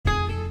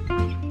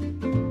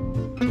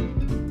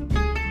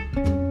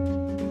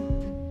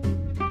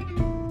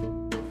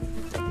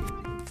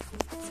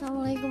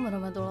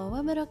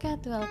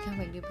wabarakatuh. Welcome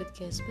back di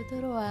podcast Butuh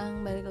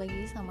Ruang. Balik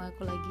lagi sama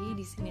aku lagi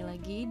di sini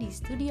lagi di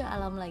studio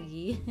alam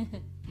lagi.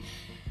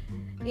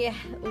 Ya,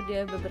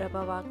 udah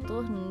beberapa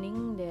waktu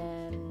hening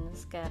dan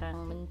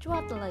sekarang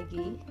mencuat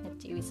lagi,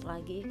 ngeciwis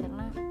lagi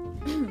karena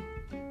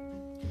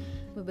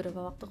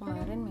beberapa waktu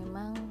kemarin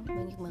memang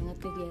banyak banget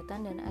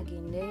kegiatan dan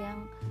agenda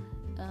yang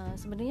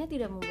sebenarnya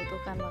tidak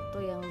membutuhkan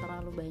waktu yang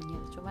terlalu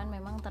banyak. Cuman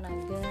memang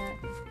tenaga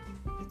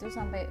itu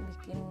sampai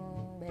bikin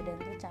badan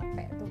tuh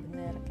capek tuh,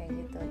 bener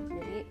kayak gitu.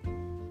 Jadi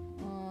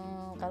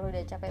kalau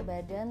udah capek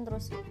badan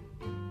terus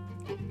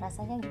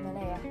rasanya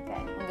gimana ya,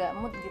 kayak nggak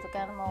mood gitu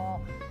kan, mau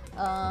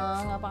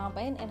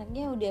ngapa-ngapain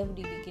enaknya udah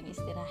dibikin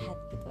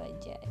istirahat gitu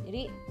aja.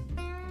 Jadi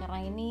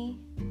karena ini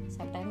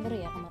September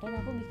ya,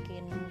 kemarin aku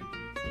bikin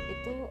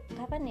itu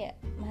kapan ya,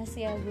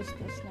 masih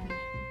Agustus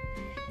namanya,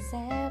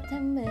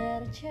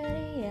 September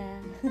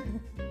ceria.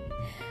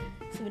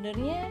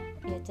 Sebenarnya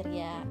ya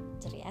ceria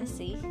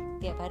sih,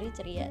 tiap hari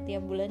ceria,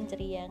 tiap bulan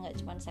ceria, nggak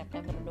cuma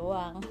September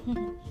doang.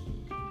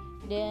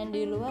 Dan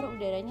di luar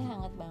udaranya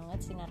hangat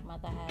banget, sinar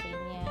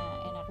mataharinya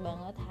enak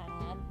banget,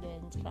 hangat dan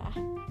cerah.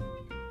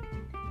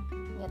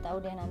 Nggak tahu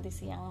deh nanti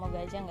siang,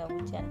 moga aja nggak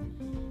hujan.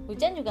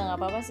 Hujan juga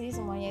nggak apa-apa sih,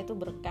 semuanya itu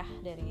berkah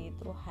dari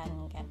Tuhan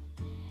kan.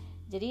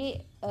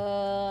 Jadi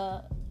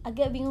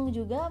agak bingung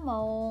juga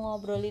mau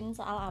ngobrolin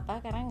soal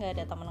apa karena nggak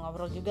ada teman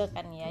ngobrol juga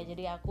kan ya.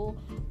 Jadi aku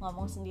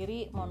ngomong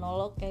sendiri,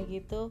 monolog kayak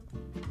gitu.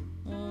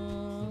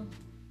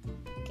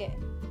 Kayak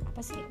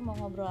apa sih, mau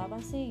ngobrol apa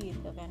sih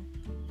gitu kan.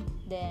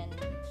 Dan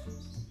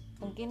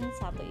mungkin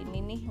satu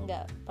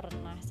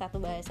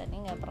bahasan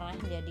ini nggak pernah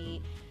jadi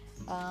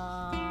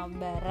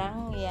barang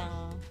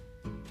yang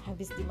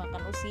habis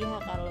dimakan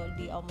usia kalau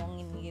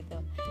diomongin gitu.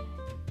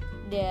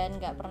 Dan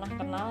nggak pernah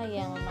kenal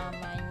yang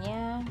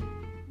namanya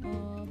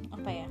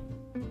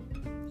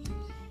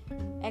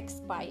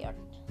expired.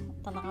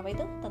 Tentang apa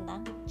itu?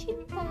 Tentang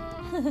cinta.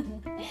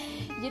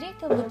 Jadi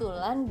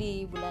kebetulan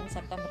di bulan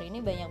September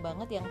ini banyak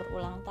banget yang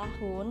berulang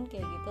tahun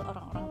kayak gitu,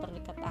 orang-orang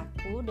terdekat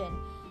aku dan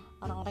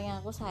orang-orang yang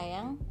aku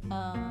sayang.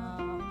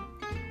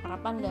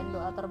 Harapan dan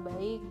doa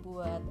terbaik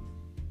buat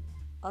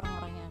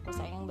orang-orang yang aku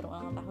sayang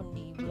berulang tahun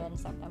di bulan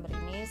September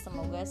ini,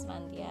 semoga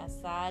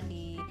senantiasa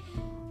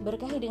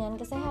diberkahi dengan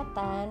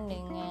kesehatan,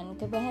 dengan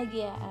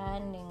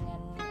kebahagiaan, dengan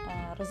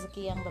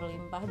rezeki yang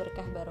berlimpah,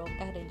 berkah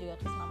barokah dan juga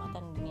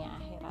keselamatan dunia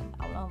akhirat.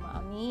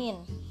 Allahumma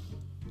amin.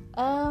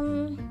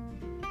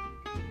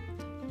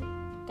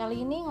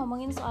 Kali ini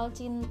ngomongin soal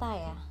cinta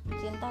ya.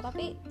 Cinta,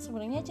 tapi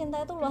sebenarnya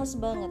cinta itu luas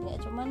banget,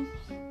 gak cuman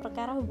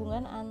perkara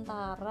hubungan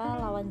antara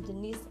lawan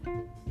jenis,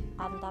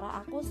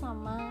 antara aku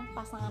sama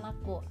pasangan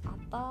aku,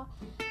 atau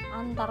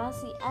antara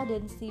si A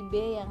dan si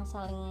B yang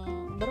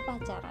saling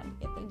berpacaran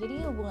gitu.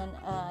 Jadi hubungan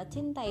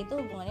cinta itu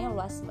hubungannya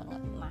luas banget.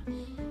 Nah,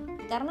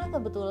 karena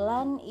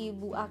kebetulan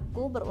ibu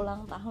aku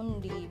berulang tahun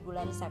di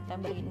bulan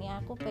September ini,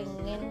 aku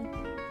pengen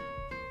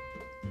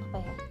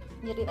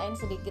ceritain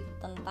sedikit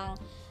tentang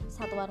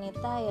satu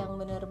wanita yang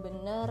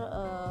benar-benar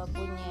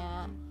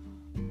punya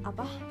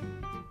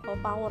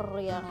power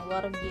yang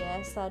luar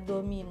biasa,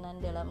 dominan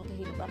dalam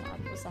kehidupan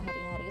aku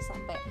sehari-hari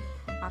sampai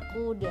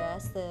aku udah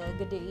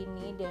segede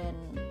ini. Dan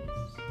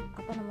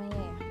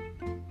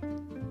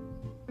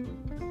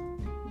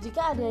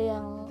jika ada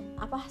yang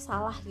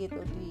salah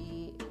gitu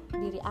di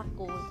diri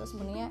aku, itu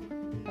sebenarnya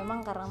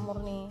memang karena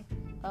murni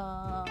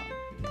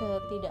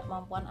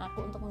ketidakmampuan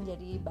aku untuk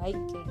menjadi baik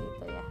kayak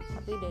gitu ya.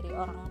 Tapi dari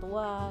orang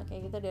tua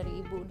kayak gitu, dari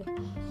ibu udah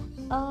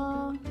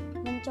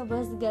mencoba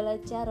segala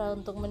cara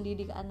untuk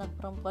mendidik anak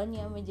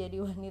perempuannya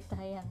menjadi wanita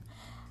yang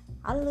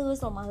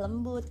halus, lemah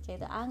lembut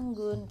kayak itu,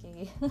 anggun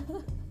kayak gitu.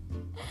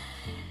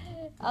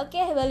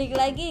 Oke, balik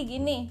lagi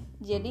gini.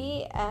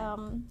 Jadi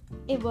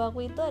ibu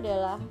aku itu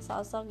adalah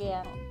sosok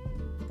yang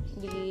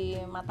di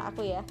mata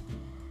aku ya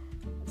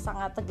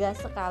sangat tegas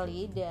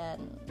sekali dan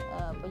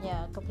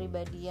punya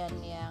kepribadian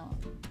yang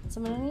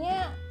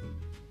sebenarnya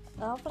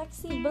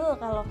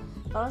fleksibel. Kalau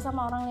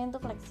sama orang lain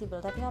tuh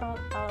fleksibel, tapi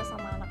kalau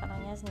sama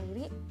anak-anaknya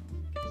sendiri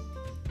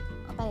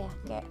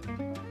kayak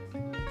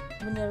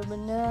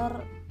bener-bener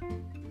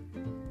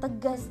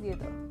tegas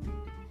gitu.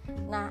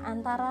 Nah,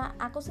 antara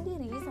aku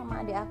sendiri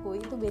sama adik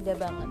aku itu beda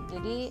banget.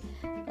 Jadi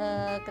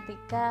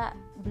ketika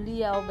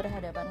beliau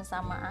berhadapan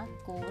sama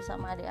aku,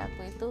 sama adik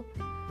aku itu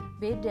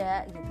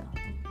beda gitu.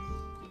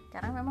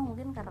 Karena memang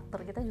mungkin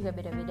karakter kita juga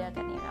beda-beda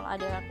kan ya. Kalau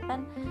adik aku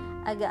kan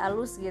agak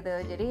halus gitu,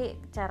 jadi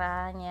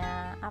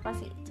caranya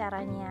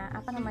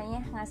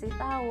ngasih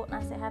tahu,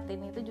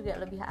 nasehatin itu juga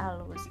lebih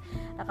halus.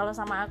 Nah, kalau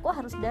sama aku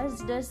harus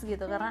das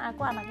gitu, karena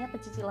aku anaknya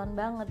pecicilan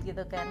banget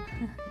gitu kan.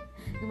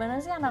 Gimana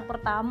sih, anak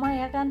pertama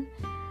ya kan.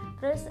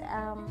 Terus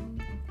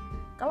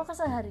kalau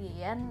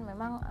keseharian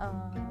memang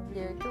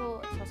beliau itu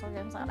sosok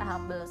yang sangat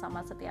humble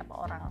sama setiap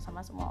orang, sama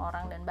semua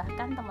orang. Dan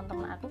bahkan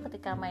teman-teman aku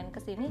ketika main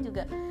kesini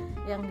juga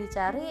yang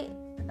dicari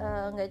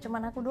nggak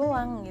cuma aku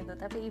doang gitu,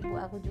 tapi ibu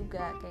aku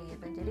juga kayak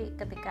gitu. Jadi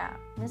ketika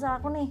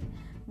misal aku nih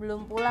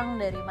belum pulang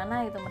dari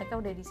mana gitu, mereka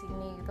udah di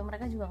sini gitu,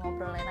 mereka juga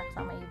ngobrol enak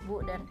sama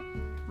ibu. Dan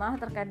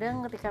malah terkadang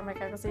ketika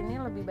mereka kesini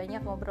lebih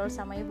banyak ngobrol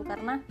sama ibu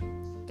karena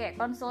kayak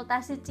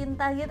konsultasi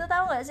cinta gitu,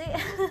 tahu nggak sih?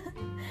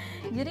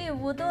 Jadi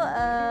ibu tuh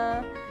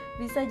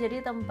bisa jadi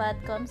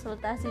tempat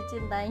konsultasi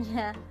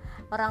cintanya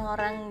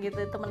orang-orang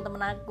gitu,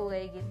 teman-teman aku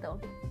kayak gitu.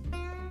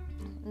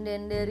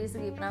 Dan dari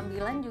segi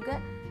penampilan juga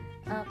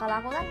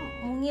kalau aku kan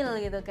mungil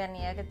gitu kan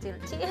ya, kecil,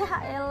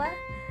 elah,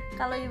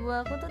 kalau ibu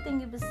aku tuh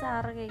tinggi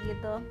besar kayak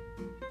gitu.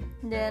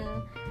 Dan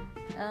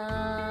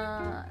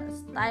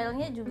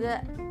stylenya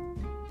juga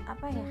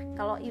apa ya,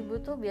 kalau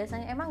ibu tuh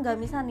biasanya emang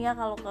gamisan ya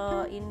kalau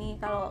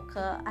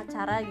ke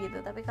acara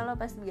gitu, tapi kalau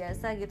pas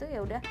biasa gitu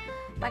ya udah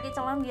pakai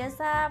celana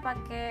biasa,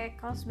 pakai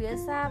kaos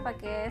biasa,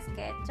 pakai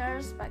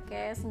Skechers,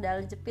 pakai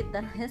sendal jepit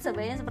dan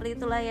sebagainya, seperti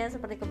itulah ya,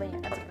 seperti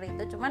kebanyakan seperti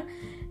itu. Cuman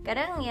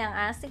kadang yang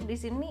asik di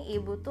sini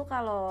ibu tuh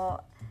kalau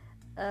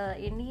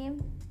ini,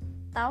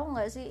 tahu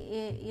nggak sih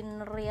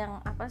inner yang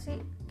apa sih,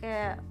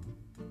 kayak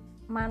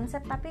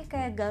manset tapi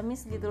kayak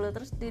gamis gitu loh,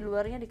 terus di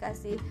luarnya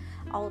dikasih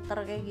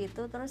outer kayak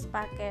gitu, terus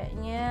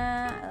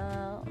pakainya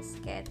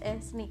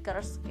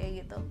sneakers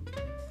kayak gitu.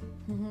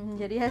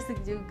 Jadi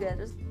asik juga.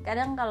 Terus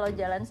kadang kalau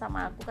jalan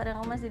sama aku, kadang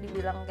aku masih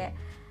dibilang kayak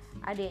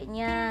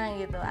adeknya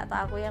gitu, atau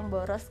aku yang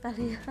boros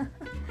kali ya.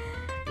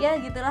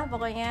 Ya gitulah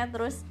pokoknya.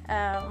 Terus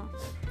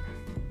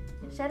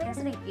sharing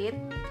sedikit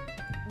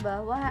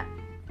bahwa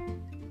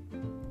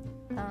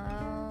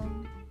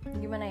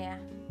gimana ya,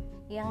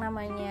 yang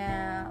namanya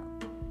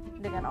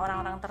dengan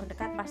orang-orang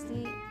terdekat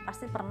pasti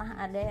pernah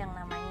ada yang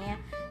namanya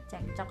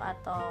cekcok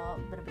atau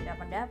berbeda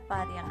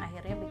pendapat yang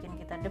akhirnya bikin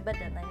kita debat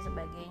dan lain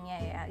sebagainya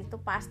ya. Itu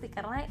pasti,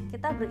 karena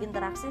kita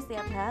berinteraksi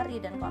setiap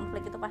hari dan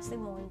konflik itu pasti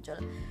muncul.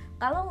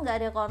 Kalau nggak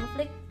ada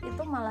konflik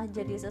itu malah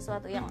jadi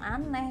sesuatu yang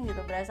aneh gitu,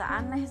 berasa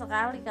aneh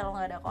sekali kalau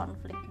nggak ada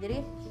konflik.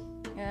 Jadi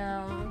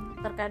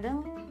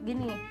terkadang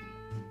gini,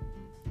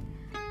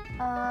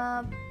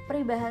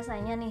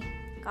 peribahasanya nih,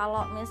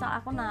 kalau misal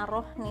aku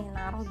naruh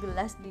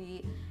gelas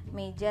di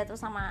meja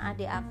terus sama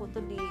adik aku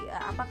tuh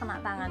kena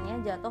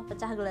tangannya, jatuh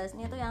pecah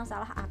gelasnya, itu yang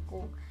salah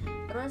aku.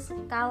 Terus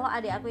kalau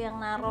adik aku yang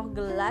naruh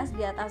gelas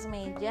di atas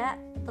meja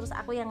terus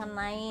aku yang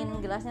ngenain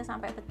gelasnya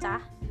sampai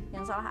pecah,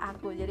 yang salah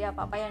aku. Jadi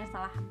apa-apa yang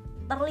salah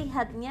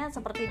terlihatnya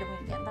seperti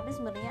demikian, tapi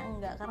sebenarnya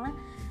enggak, karena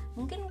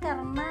mungkin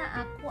karena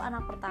aku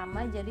anak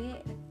pertama,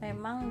 jadi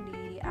memang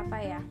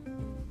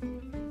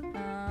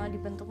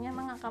dibentuknya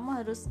memang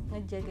kamu harus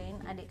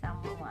ngejagain adik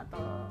kamu,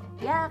 atau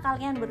ya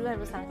kalian berdua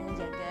harus saling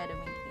menjaga,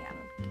 demikian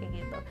kayak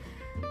gitu.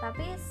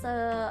 Tapi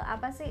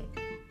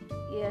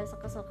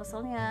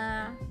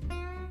sekesel-keselnya,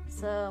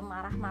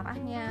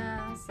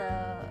 semarah-marahnya,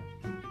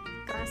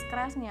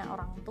 sekeras-kerasnya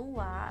orang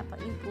tua atau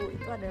ibu,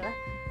 itu adalah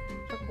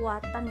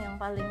kekuatan yang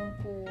paling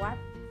kuat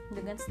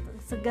dengan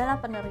segala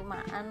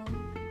penerimaan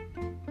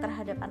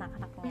terhadap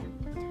anak-anaknya.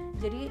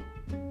 Jadi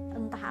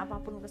entah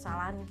apapun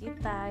kesalahan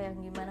kita, yang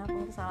gimana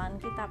pun kesalahan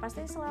kita,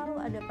 pasti selalu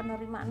ada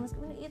penerimaan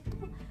meskipun itu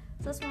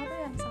sesuatu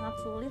yang sangat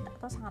sulit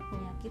atau sangat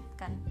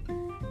menyakitkan.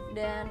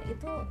 Dan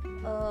itu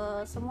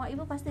semua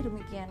ibu pasti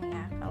demikian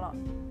ya. Kalau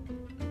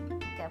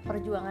kayak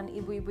perjuangan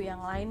ibu-ibu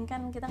yang lain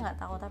kan kita nggak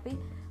tahu, tapi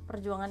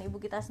perjuangan ibu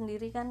kita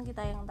sendiri kan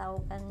kita yang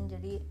tahu kan.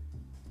 Jadi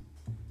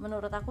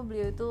menurut aku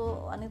beliau itu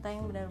wanita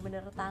yang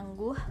benar-benar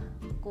tangguh,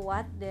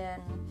 kuat,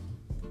 dan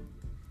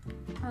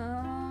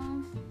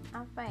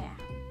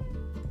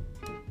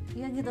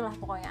ya gitulah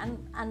pokoknya,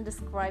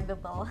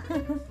 undescribable.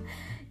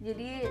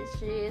 Jadi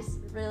she is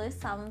really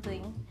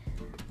something.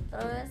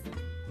 Terus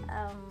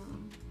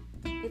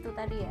itu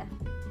tadi ya,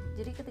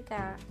 jadi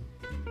ketika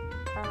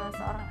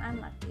seorang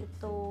anak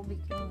itu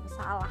bikin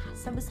salah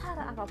sebesar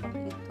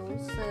apapun itu,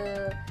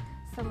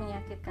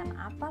 semenyakitkan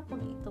apapun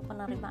itu,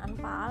 penerimaan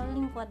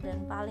paling kuat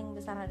dan paling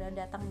besar ada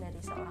datang dari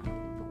seorang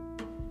ibu.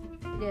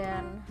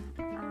 Dan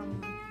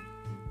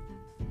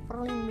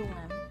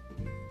perlindungan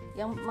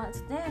yang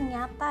maksudnya yang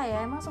nyata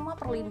ya, emang semua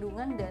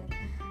perlindungan dan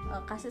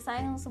kasih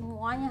sayang,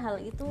 semuanya hal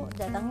itu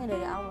datangnya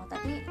dari Allah,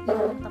 tapi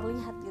yang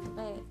terlihat gitu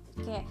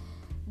kayak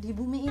di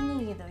bumi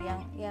ini gitu,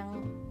 yang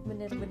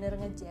benar-benar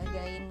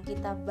ngejagain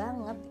kita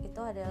banget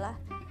itu adalah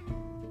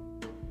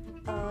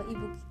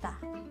ibu kita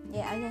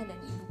ya, ayah dan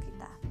ibu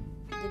kita.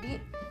 Jadi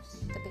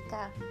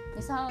ketika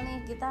misal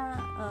nih kita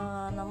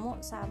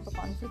nemu satu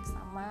konflik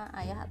sama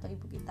ayah atau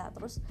ibu kita,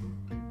 terus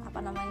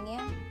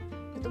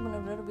itu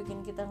benar-benar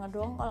bikin kita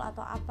ngedongkol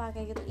atau apa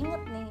kayak gitu,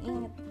 inget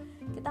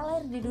kita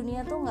lahir di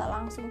dunia tuh nggak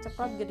langsung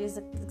cepat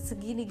gede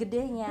segini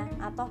gedenya,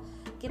 atau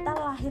kita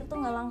lahir tuh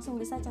nggak langsung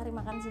bisa cari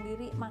makan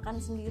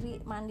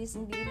sendiri, mandi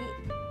sendiri,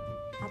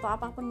 atau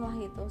apapun lah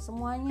itu.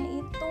 Semuanya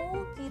itu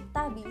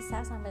kita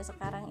bisa sampai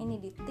sekarang ini,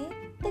 di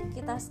titik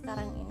kita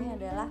sekarang ini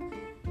adalah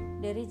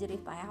dari jerih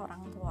payah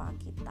orang tua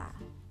kita,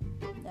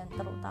 dan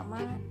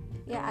terutama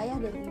ya ayah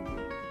dan ibu.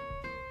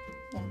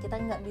 Dan kita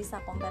nggak bisa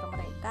compare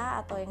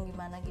mereka atau yang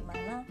gimana.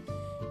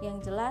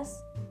 Yang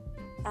jelas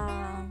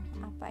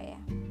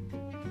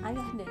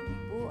ayah dan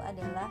ibu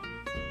adalah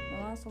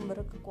memang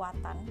sumber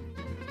kekuatan.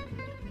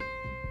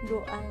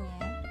 Doanya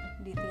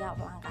di tiap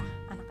langkah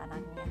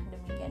anak-anaknya.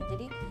 Demikian.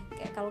 Jadi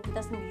kayak kalau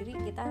kita sendiri,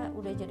 kita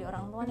udah jadi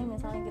orang tua nih,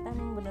 misalnya kita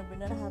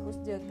benar-benar harus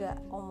jaga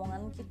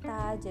omongan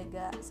kita,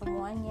 jaga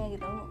semuanya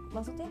gitu.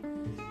 Maksudnya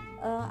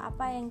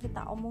apa yang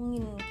kita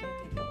omongin kayak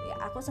gitu. Ya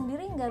aku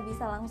sendiri nggak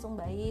bisa langsung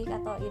baik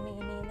atau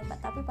ini,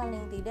 tapi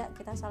paling tidak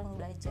kita saling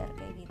belajar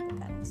kayak gitu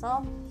kan.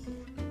 So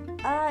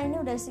ini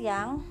udah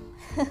siang.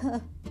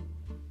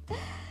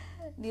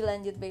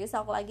 Dilanjut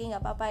besok lagi nggak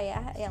apa-apa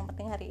ya, yang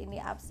penting hari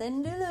ini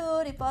absen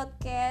dulu di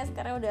podcast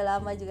karena udah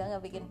lama juga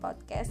nggak bikin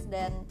podcast.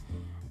 Dan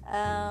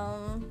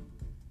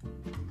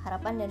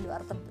harapan dan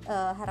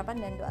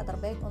doa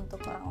terbaik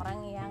untuk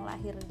orang-orang yang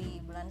lahir di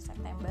bulan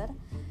September.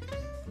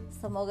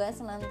 Semoga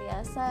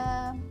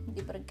senantiasa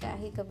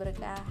diberkahi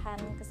keberkahan,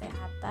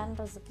 kesehatan,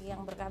 rezeki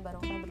yang berkah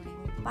barokah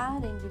berlimpah,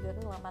 dan juga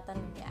keselamatan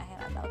dunia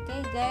akhirat. Oke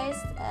guys,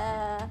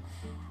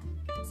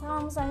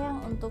 salam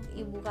sayang untuk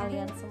ibu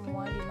kalian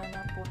semua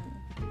dimanapun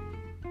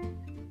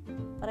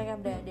mereka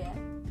berada.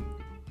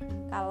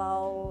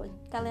 Kalau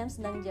kalian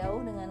sedang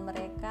jauh dengan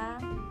mereka,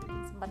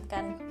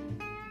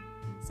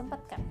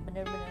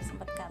 benar-benar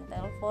sempatkan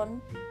telepon.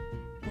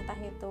 Entah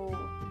itu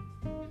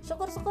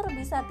syukur-syukur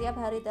bisa tiap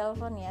hari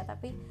telepon ya,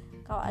 tapi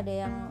kalau ada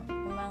yang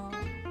memang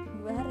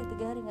 2 hari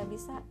 3 hari nggak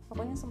bisa,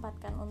 pokoknya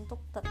sempatkan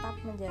untuk tetap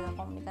menjaga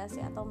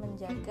komunikasi atau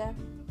menjaga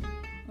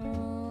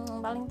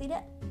paling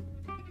tidak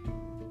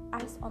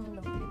eyes on them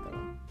gitu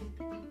loh.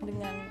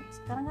 Dengan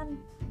sekarang kan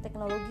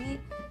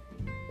teknologi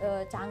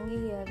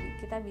canggih ya,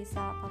 kita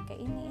bisa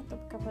pakai ini itu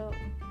ke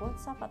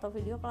WhatsApp atau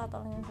video call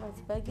atau lain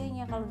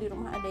sebagainya. Kalau di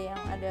rumah ada yang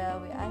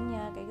ada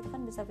WA-nya kayak gitu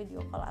kan bisa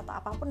video call atau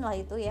apapun lah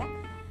itu ya,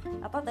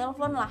 atau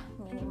telepon lah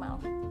minimal.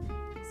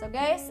 So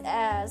guys,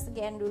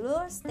 sekian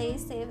dulu,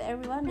 stay safe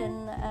everyone,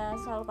 dan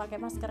selalu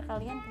pakai masker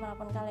kalian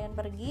kemanapun kalian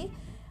pergi.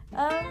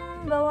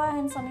 Bawa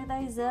hand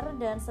sanitizer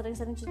dan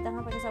sering-sering cuci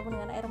tangan pakai sabun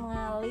dengan air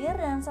mengalir,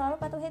 dan selalu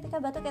patuhi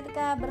etika batuk,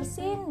 etika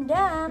bersin,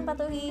 dan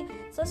patuhi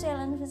social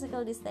and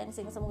physical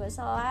distancing. Semoga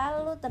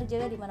selalu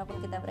terjaga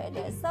dimanapun kita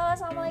berada. So,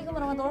 assalamualaikum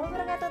warahmatullahi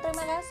wabarakatuh.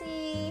 Terima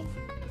kasih.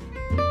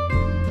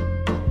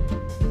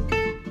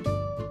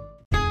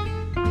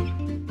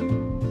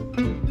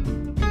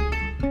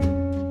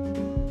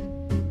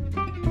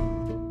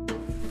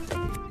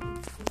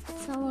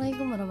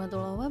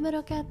 Warahmatullahi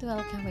wabarakatuh.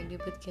 Welcome back di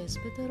podcast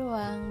Betul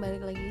Ruang.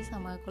 Balik lagi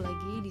sama aku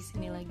lagi di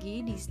sini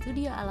lagi di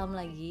studio alam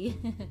lagi.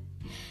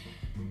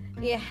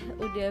 Ya,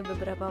 udah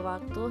beberapa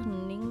waktu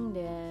hening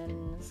dan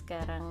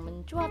sekarang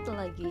mencuat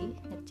lagi,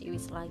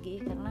 ngeciwis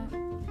lagi karena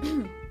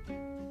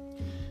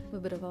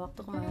beberapa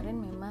waktu kemarin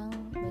memang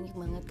banyak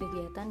banget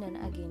kegiatan dan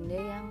agenda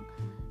yang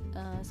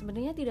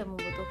sebenarnya tidak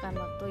membutuhkan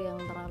waktu yang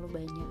terlalu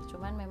banyak.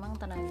 Cuman memang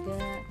tenaga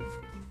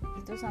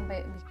itu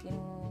sampai bikin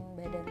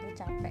badan tuh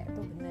capek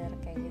tuh, bener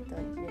kayak gitu.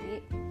 Jadi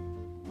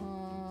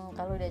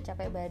kalau udah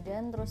capek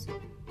badan terus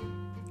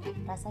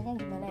rasanya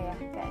gimana ya,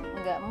 kayak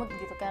nggak mood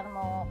gitu kan,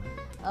 mau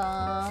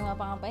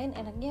ngapa-ngapain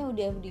enaknya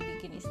udah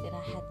dibikin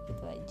istirahat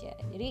gitu aja.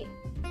 Jadi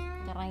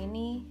karena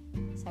ini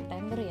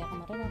September ya,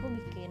 kemarin aku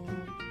bikin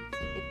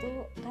itu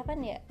kapan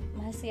ya,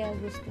 masih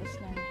Agustus,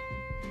 nah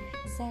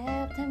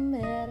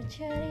September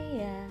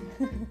ceria.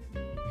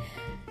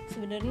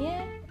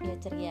 Sebenarnya ya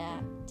ceria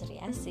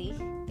sih,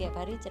 tiap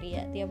hari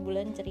ceria, tiap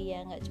bulan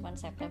ceria, nggak cuma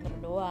September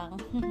doang.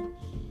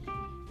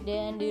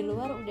 Dan di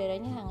luar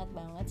udaranya hangat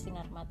banget,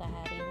 sinar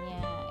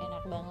mataharinya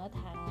enak banget,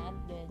 hangat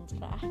dan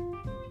cerah.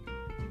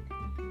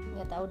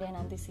 Nggak tahu deh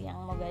nanti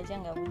siang, moga aja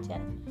nggak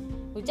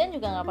hujan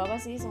juga nggak apa-apa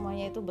sih,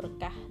 semuanya itu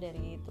berkah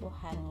dari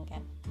Tuhan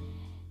kan.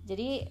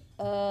 Jadi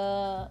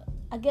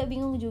agak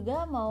bingung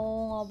juga mau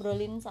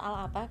ngobrolin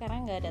soal apa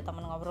karena nggak ada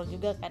teman ngobrol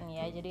juga kan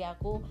ya. Jadi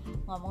aku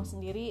ngomong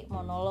sendiri,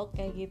 monolog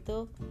kayak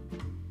gitu.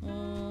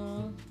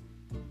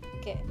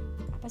 Kayak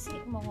apa sih,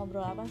 mau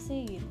ngobrol apa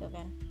sih gitu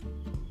kan.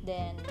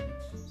 Dan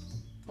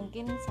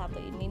mungkin satu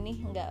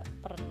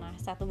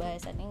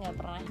bahasan ini nggak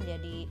pernah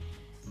jadi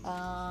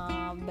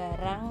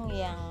barang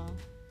yang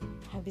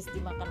habis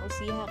dimakan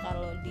usia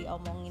kalau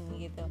diomongin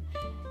gitu.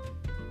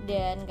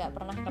 Dan nggak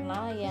pernah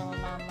kenal yang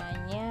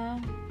namanya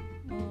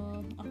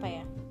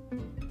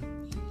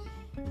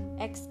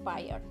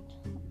expired.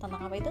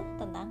 Tentang apa itu?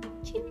 Tentang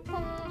cinta.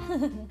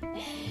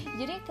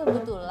 Jadi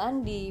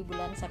kebetulan di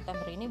bulan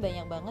September ini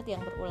banyak banget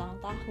yang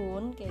berulang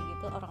tahun kayak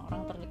gitu,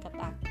 orang-orang terdekat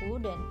aku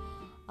dan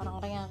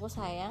orang-orang yang aku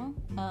sayang.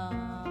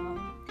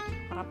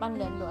 Harapan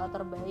dan doa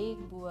terbaik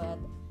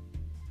buat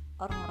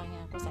orang-orang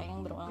yang aku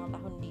sayang berulang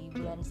tahun di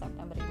bulan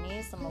September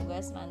ini, semoga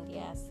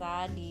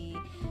senantiasa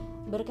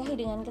diberkahi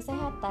dengan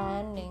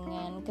kesehatan,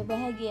 dengan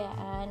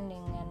kebahagiaan,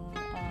 dengan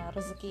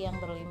rezeki yang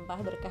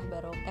berlimpah, berkah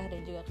barokah, dan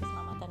juga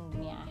keselamatan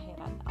dunia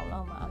akhirat.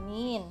 Allahumma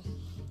amin.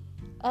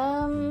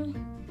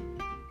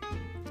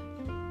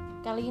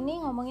 Kali ini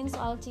ngomongin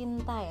soal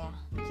cinta ya.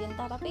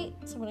 Cinta, tapi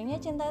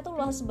sebenarnya cinta itu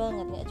luas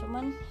banget, gak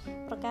cuman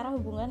perkara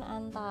hubungan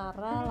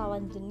antara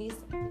lawan jenis,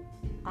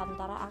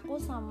 antara aku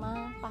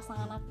sama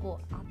pasangan aku,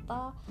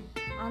 atau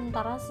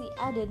antara si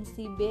A dan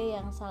si B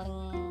yang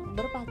saling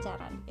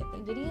berpacaran gitu.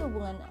 Jadi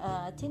hubungan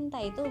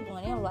cinta itu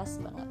hubungannya luas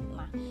banget.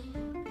 Nah,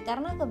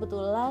 karena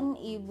kebetulan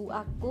ibu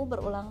aku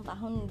berulang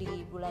tahun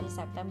di bulan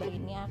September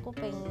ini, aku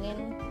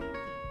pengen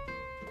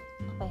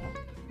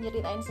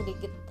nyeritain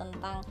sedikit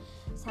tentang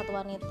satu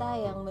wanita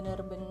yang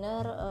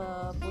benar-benar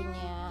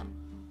punya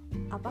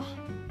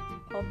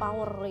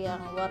power yang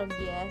luar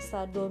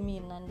biasa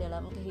dominan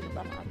dalam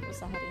kehidupan aku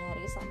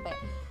sehari-hari, sampai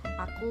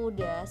aku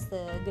udah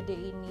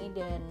segede ini.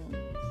 Dan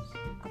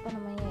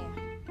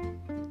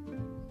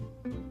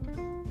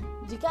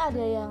jika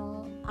ada yang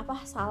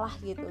salah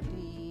gitu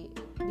di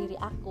diri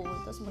aku,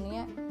 itu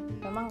sebenarnya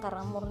memang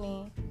karena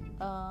murni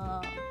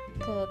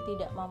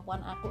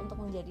ketidakmampuan aku untuk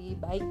menjadi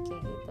baik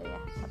kayak gitu ya.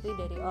 Tapi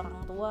dari orang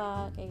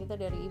tua kayak gitu,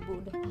 dari ibu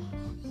udah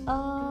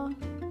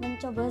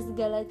mencoba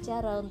segala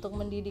cara untuk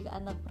mendidik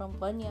anak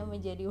perempuannya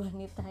menjadi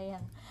wanita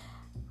yang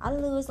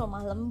halus,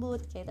 lemah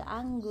lembut kayak itu,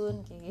 anggun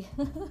kayak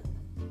gitu.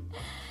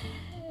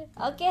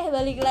 Oke,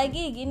 balik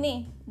lagi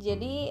gini.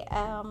 Jadi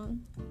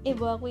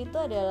ibu aku itu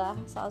adalah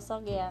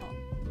sosok yang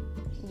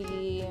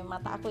di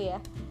mata aku ya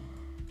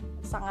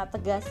sangat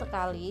tegas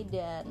sekali,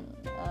 dan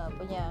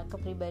punya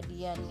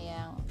kepribadian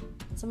yang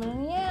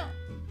sebenarnya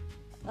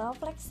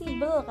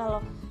fleksibel.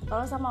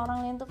 Kalau sama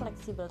orang lain tuh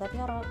fleksibel, tapi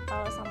kalau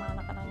sama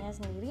anak-anaknya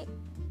sendiri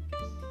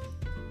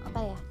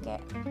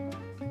kayak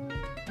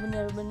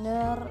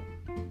bener-bener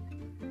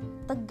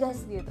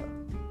tegas gitu.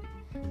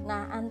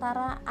 Nah,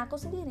 antara aku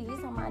sendiri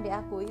sama adik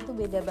aku itu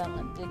beda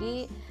banget.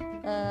 Jadi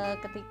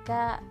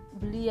ketika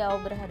beliau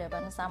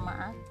berhadapan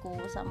sama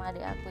aku, sama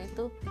adik aku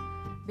itu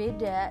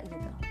beda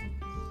gitu.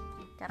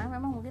 Karena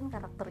memang mungkin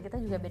karakter kita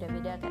juga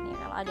beda-beda kan ya.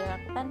 Kalau adik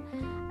aku kan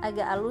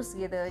agak halus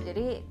gitu,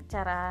 jadi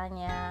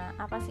caranya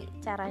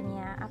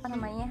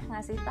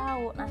ngasih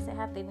tahu,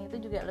 nasehatin itu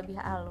juga lebih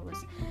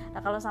halus. Nah,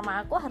 kalau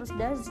sama aku harus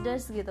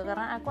das gitu,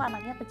 karena aku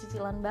anaknya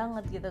pecicilan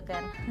banget gitu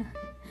kan.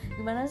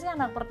 Gimana sih,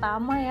 anak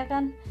pertama ya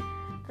kan.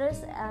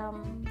 Terus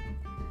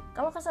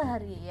kalau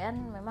keseharian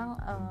memang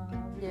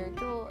beliau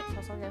itu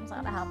sosok yang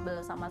sangat humble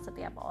sama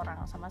setiap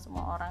orang, sama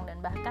semua orang. Dan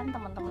bahkan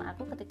teman-teman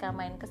aku ketika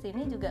main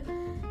kesini juga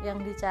yang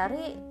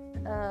dicari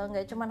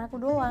nggak cuma aku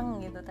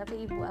doang gitu,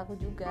 tapi ibu aku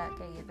juga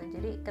kayak gitu.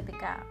 Jadi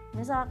ketika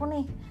misal aku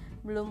nih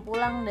belum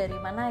pulang dari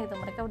mana gitu,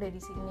 mereka udah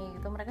di sini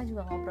gitu, mereka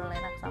juga ngobrol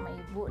enak sama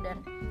ibu. Dan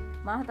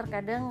malah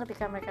terkadang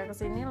ketika mereka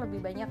kesini lebih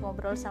banyak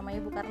ngobrol sama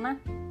ibu, karena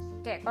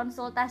kayak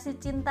konsultasi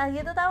cinta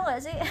gitu, tahu nggak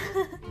sih?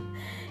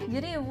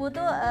 Jadi ibu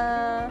tuh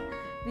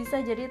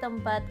bisa jadi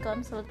tempat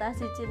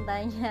konsultasi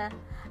cintanya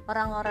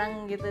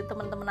orang-orang gitu,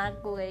 teman-teman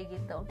aku kayak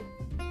gitu.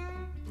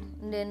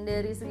 Dan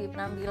dari segi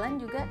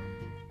penampilan juga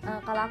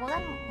kalau aku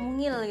kan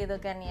mungil gitu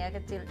kan ya,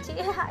 kecil,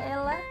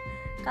 elah.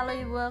 Kalau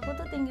ibu aku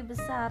tuh tinggi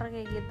besar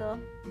kayak gitu.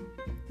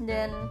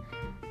 Dan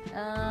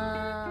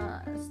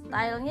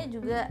stylenya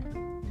juga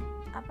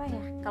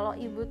kalau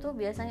ibu tuh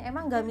biasanya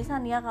emang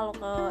gamisan ya kalau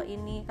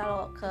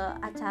ke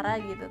acara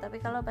gitu, tapi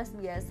kalau pas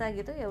biasa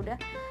gitu ya udah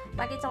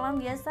pakai celana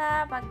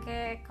biasa,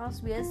 pakai kaos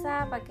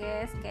biasa,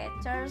 pakai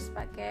Skechers,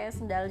 pakai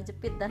sendal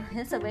jepit dan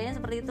sebenarnya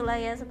seperti itulah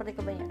ya, seperti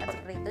kebanyakan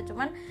seperti itu.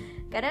 Cuman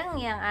kadang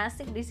yang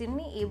asik di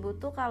sini ibu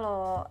tuh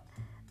kalau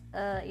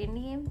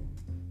ini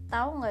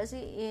tahu nggak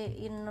sih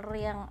inner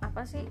yang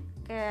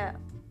kayak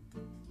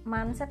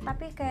manset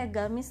tapi kayak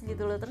gamis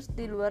gitu loh, terus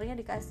di luarnya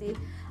dikasih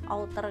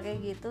outer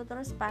kayak gitu,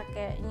 terus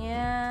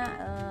pakainya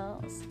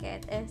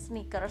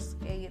sneakers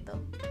kayak gitu.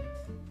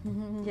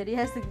 Jadi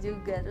asik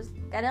juga. Terus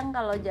kadang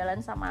kalau jalan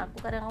sama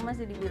aku, kadang aku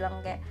masih dibilang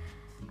kayak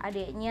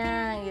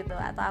adeknya gitu,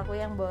 atau aku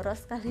yang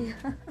boros kali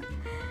ya.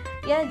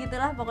 Ya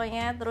gitulah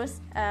pokoknya. Terus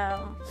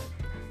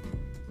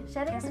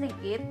sharing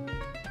sedikit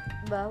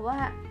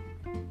bahwa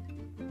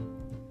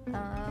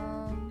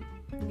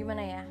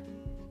gimana ya,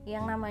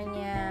 yang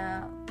namanya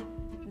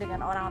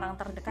dengan orang-orang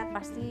terdekat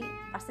pasti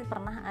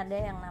pernah ada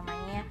yang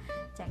namanya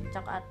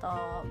cekcok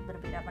atau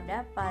berbeda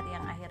pendapat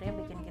yang akhirnya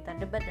bikin kita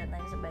debat dan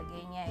lain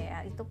sebagainya ya.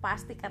 Itu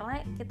pasti, karena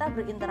kita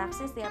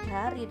berinteraksi setiap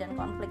hari dan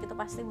konflik itu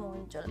pasti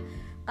muncul.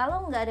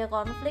 Kalau nggak ada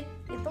konflik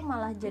itu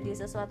malah jadi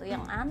sesuatu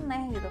yang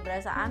aneh gitu,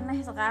 berasa aneh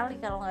sekali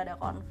kalau nggak ada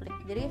konflik.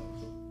 Jadi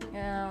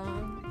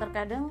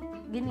terkadang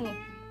gini,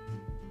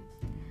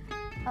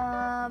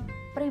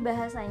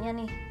 peribahasanya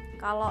nih,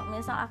 kalau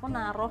misal aku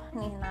naruh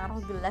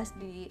gelas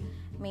di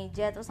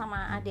meja terus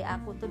sama adik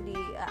aku tuh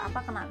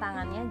kena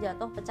tangannya,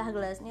 jatuh pecah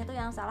gelasnya, itu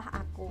yang salah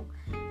aku.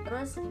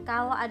 Terus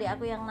kalau adik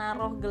aku yang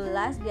naruh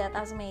gelas di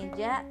atas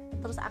meja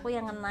terus aku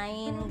yang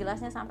ngenain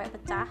gelasnya sampai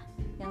pecah,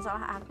 yang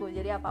salah aku.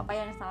 Jadi apa-apa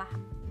yang salah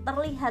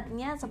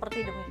terlihatnya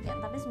seperti demikian,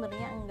 tapi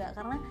sebenarnya enggak,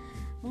 karena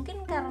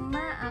mungkin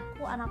karena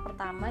aku anak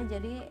pertama,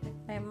 jadi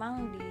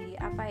memang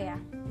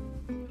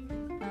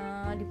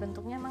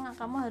dibentuknya memang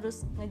kamu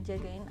harus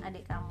ngejagain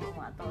adik kamu,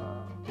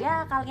 atau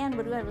ya kalian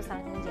berdua harus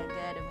saling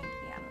menjaga,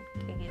 demikian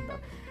kayak gitu.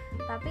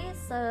 Tapi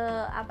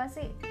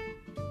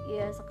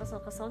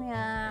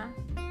sekesel-keselnya,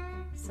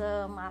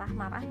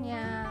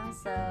 semarah-marahnya,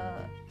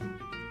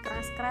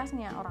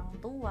 sekeras-kerasnya orang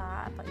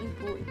tua atau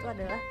ibu, itu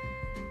adalah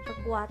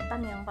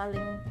kekuatan yang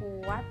paling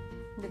kuat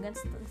dengan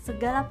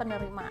segala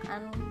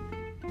penerimaan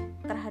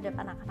terhadap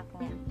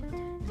anak-anaknya.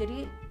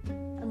 Jadi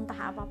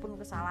entah apapun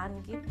kesalahan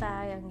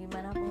kita, yang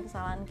gimana pun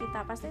kesalahan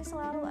kita, pasti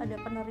selalu ada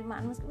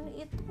penerimaan meskipun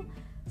itu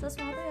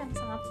sesuatu yang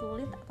sangat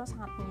sulit atau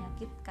sangat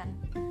menyakitkan.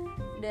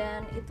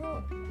 Dan itu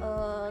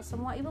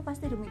semua ibu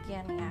pasti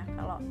demikian ya.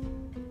 Kalau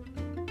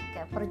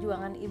kayak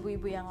perjuangan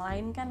ibu-ibu yang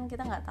lain kan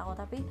kita nggak tahu,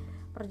 tapi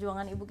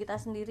perjuangan ibu kita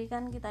sendiri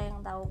kan kita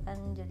yang tahu kan.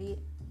 Jadi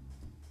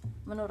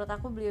menurut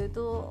aku beliau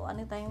itu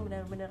wanita yang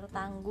benar-benar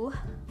tangguh,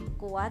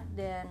 kuat,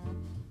 dan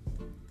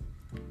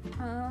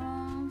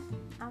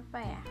apa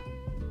ya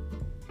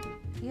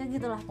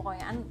gitulah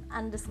pokoknya,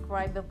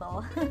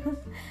 undescribable.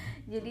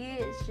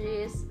 Jadi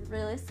she's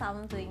really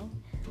something.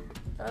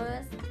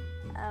 Terus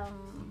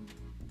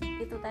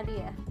itu tadi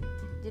ya,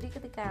 jadi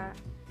ketika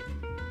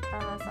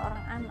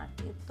seorang anak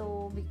itu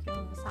bikin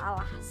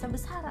salah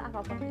sebesar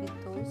apapun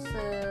itu,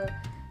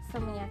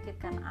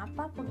 semenyakitkan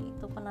apapun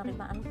itu,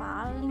 penerimaan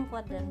paling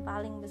kuat dan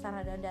paling besar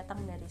adalah datang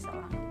dari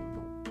seorang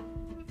ibu.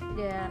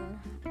 Dan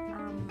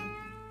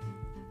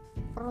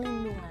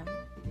perlindungan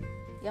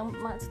yang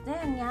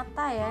maksudnya yang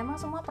nyata ya, emang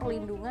semua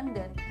perlindungan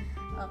dan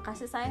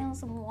kasih sayang,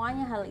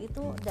 semuanya hal itu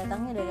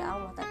datangnya dari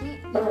Allah,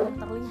 tapi yang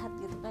terlihat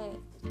gitu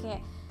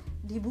kayak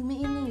di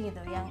bumi ini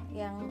gitu,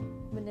 yang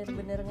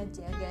benar-benar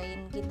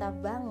ngejagain kita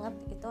banget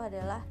itu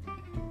adalah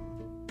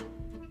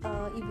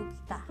ibu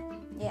kita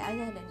ya,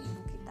 ayah dan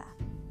ibu kita.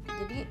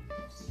 Jadi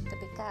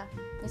ketika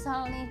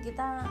misal nih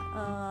kita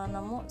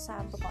nemu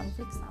satu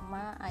konflik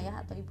sama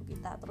ayah atau ibu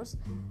kita, terus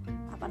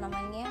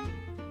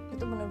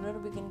itu benar-benar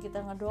bikin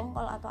kita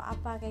ngedongkol atau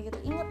apa kayak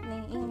gitu, inget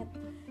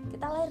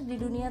kita lahir di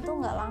dunia tuh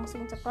nggak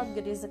langsung cepat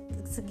gede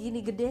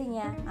segini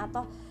gedenya,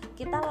 atau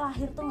kita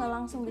lahir tuh nggak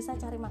langsung bisa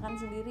cari makan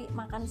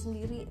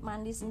sendiri,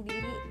 mandi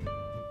sendiri,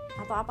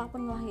 atau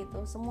apapun lah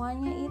itu.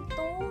 Semuanya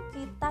itu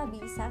kita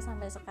bisa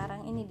sampai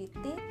sekarang ini, di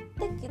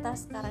titik kita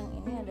sekarang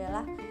ini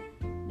adalah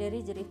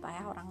dari jerih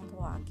payah orang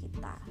tua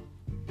kita,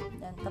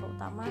 dan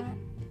terutama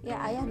ya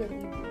ayah dan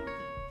ibu.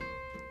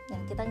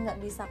 Dan kita nggak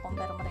bisa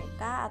compare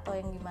mereka atau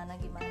yang gimana.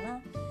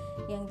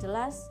 Yang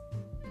jelas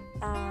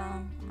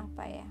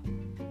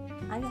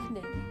ayah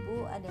dan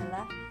ibu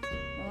adalah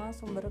memang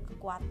sumber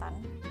kekuatan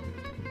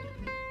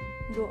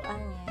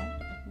doanya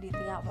di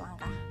tiap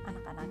langkah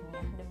anak-anaknya,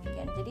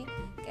 demikian. Jadi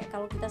kayak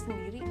kalau kita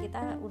sendiri,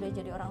 kita udah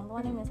jadi orang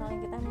tua nih misalnya,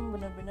 kita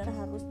benar-benar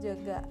harus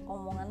jaga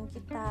omongan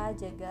kita,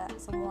 jaga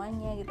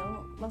semuanya gitu.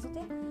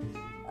 Maksudnya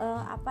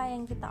apa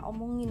yang kita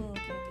omongin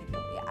kayak gitu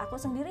ya. Aku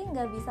sendiri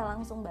nggak bisa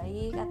langsung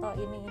baik atau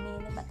ini,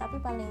 tapi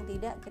paling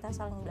tidak kita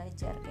saling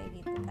belajar kayak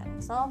gitu kan.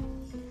 So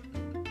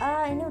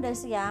ini udah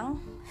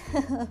siang.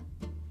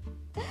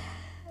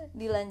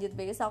 Dilanjut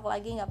besok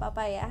lagi nggak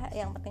apa-apa ya,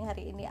 yang penting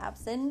hari ini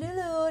absen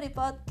dulu di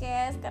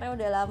podcast karena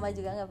udah lama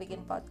juga nggak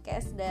bikin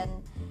podcast. Dan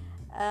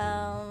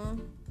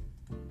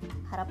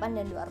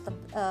harapan dan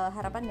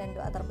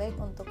doa terbaik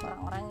untuk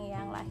orang-orang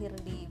yang lahir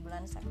di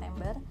bulan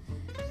September.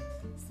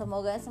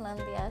 Semoga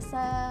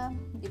senantiasa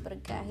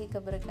diberkahi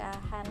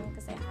keberkahan,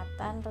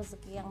 kesehatan,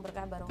 rezeki yang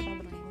berkah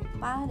barokah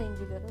berlimpah, dan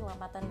juga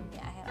keselamatan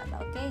dunia akhirat.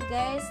 Oke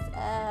guys,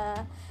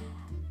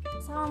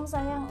 salam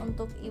sayang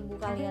untuk ibu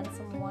kalian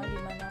semua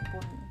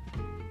dimanapun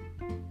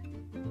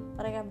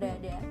mereka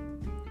berada.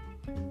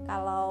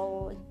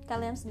 Kalau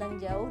kalian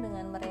sedang jauh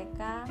dengan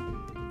mereka,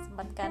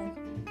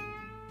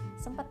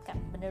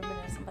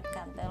 benar-benar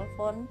sempatkan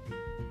telepon.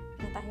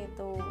 Entah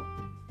itu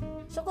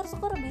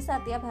syukur-syukur bisa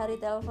tiap hari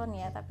telepon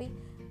ya, tapi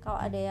kalau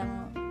ada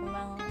yang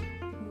memang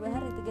 2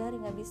 hari 3 hari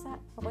nggak bisa,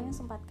 pokoknya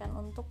sempatkan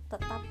untuk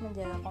tetap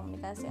menjaga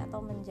komunikasi atau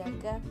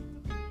menjaga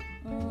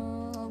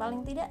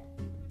paling tidak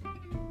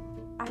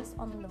eyes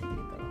on them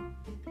gitu loh.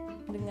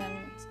 Dengan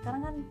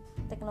sekarang kan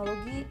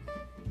teknologi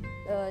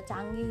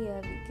canggih ya,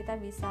 kita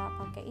bisa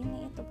pakai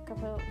ini itu,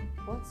 pakai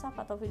WhatsApp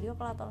atau video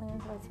call atau lain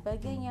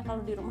sebagainya.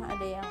 Kalau di rumah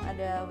ada yang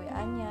ada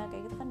WA-nya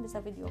kayak gitu kan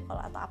bisa video call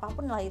atau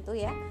apapun lah itu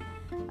ya,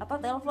 atau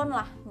telepon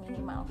lah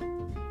minimal.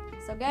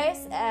 So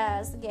guys,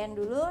 sekian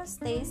dulu,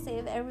 stay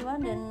safe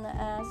everyone, dan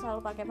selalu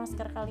pakai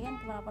masker kalian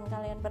kemanapun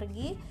kalian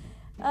pergi.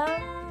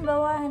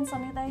 Bawa hand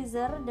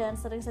sanitizer dan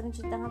sering-sering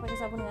cuci tangan pakai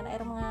sabun dengan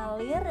air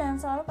mengalir,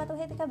 dan selalu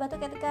patuhi etika batuk,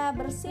 etika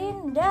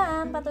bersin,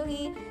 dan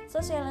patuhi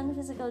social and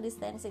physical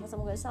distancing.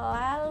 Semoga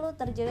selalu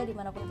terjaga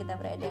dimanapun kita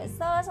berada.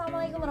 So,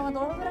 assalamualaikum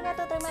warahmatullahi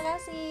wabarakatuh. Terima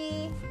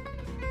kasih.